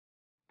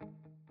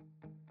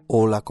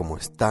Hola, ¿cómo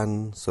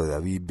están? Soy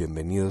David,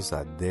 bienvenidos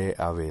a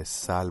DAB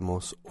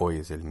Salmos. Hoy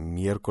es el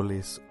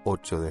miércoles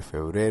 8 de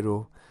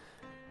febrero.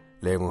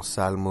 Leemos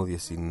Salmo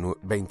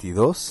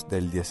 22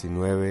 del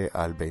 19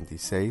 al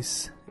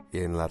 26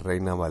 en la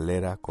Reina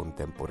Valera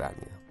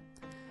contemporánea.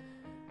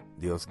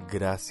 Dios,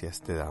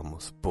 gracias te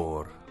damos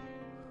por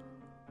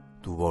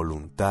tu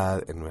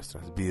voluntad en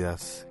nuestras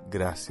vidas.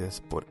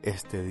 Gracias por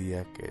este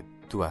día que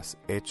tú has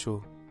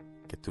hecho,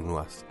 que tú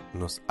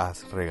nos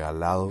has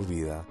regalado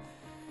vida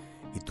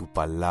y tu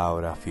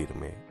palabra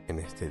firme en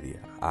este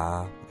día.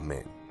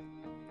 Amén.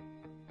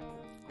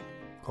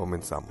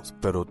 Comenzamos.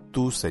 Pero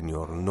tú,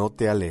 Señor, no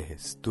te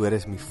alejes. Tú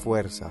eres mi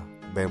fuerza.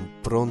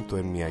 Ven pronto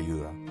en mi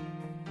ayuda.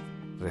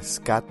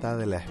 Rescata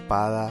de la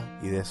espada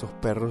y de esos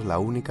perros la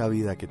única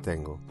vida que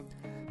tengo.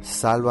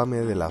 Sálvame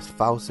de las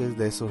fauces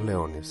de esos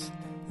leones.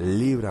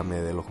 Líbrame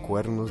de los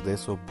cuernos de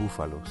esos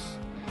búfalos.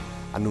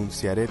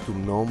 Anunciaré tu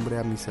nombre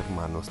a mis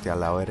hermanos. Te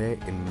alabaré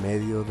en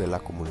medio de la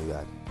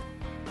comunidad.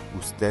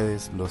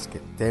 Ustedes, los que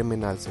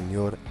temen al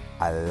Señor,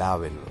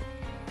 alábenlo.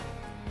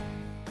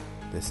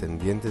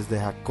 Descendientes de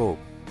Jacob,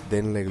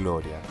 denle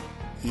gloria.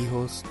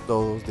 Hijos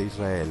todos de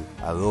Israel,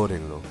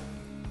 adórenlo.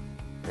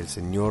 El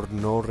Señor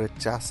no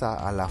rechaza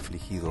al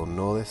afligido,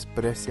 no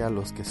desprecia a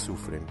los que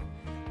sufren,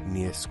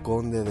 ni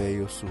esconde de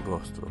ellos su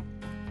rostro.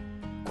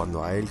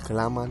 Cuando a Él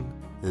claman,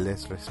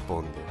 les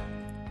responde.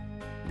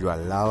 Yo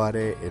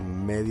alabaré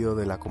en medio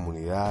de la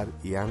comunidad,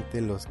 y ante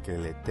los que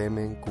le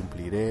temen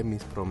cumpliré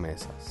mis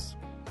promesas.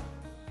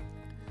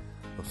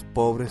 Los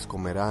pobres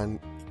comerán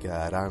y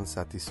quedarán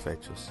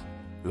satisfechos.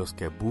 Los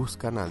que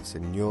buscan al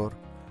Señor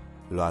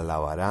lo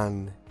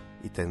alabarán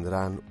y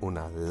tendrán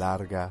una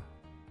larga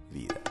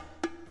vida.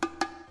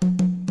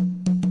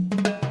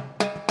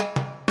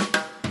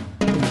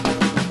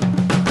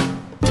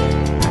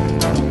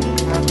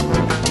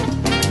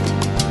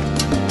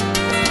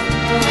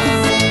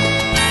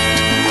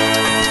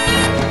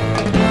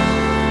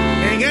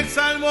 En el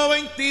Salmo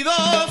 22,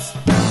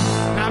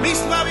 la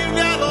misma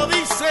Biblia lo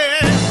dice.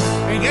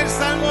 En el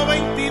Salmo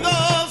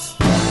 22,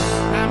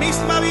 la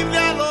misma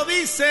Biblia lo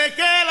dice,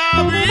 que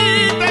la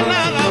vida es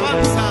la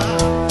alabanza.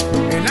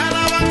 En la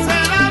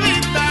alabanza es la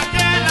vida,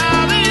 que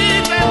la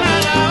vida es la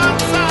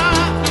alabanza.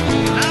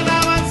 En la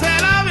alabanza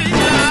es la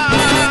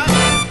vida.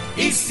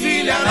 Y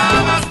si le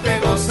alabas te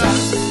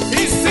gozas,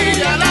 y si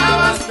le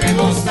alabas te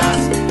gozas,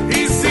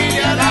 y si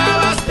le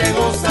alabas te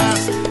gozas,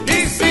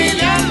 y si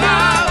le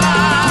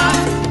alabas,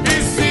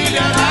 y si le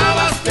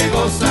alabas te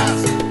gozas,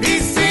 y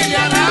si le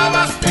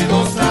alabas te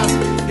gozas,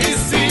 y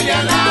si le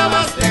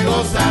alabas te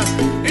gozas,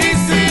 y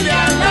si le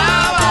alabas.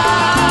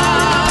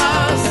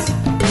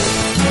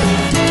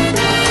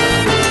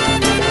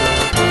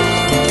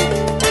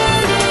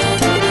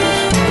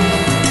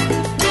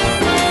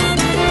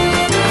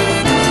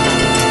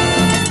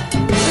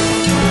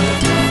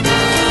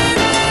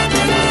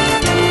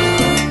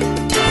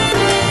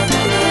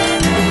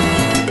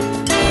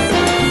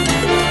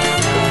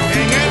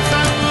 En el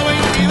Salmo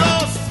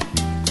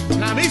 22,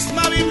 la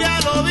misma Biblia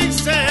lo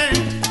dice.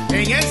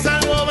 En el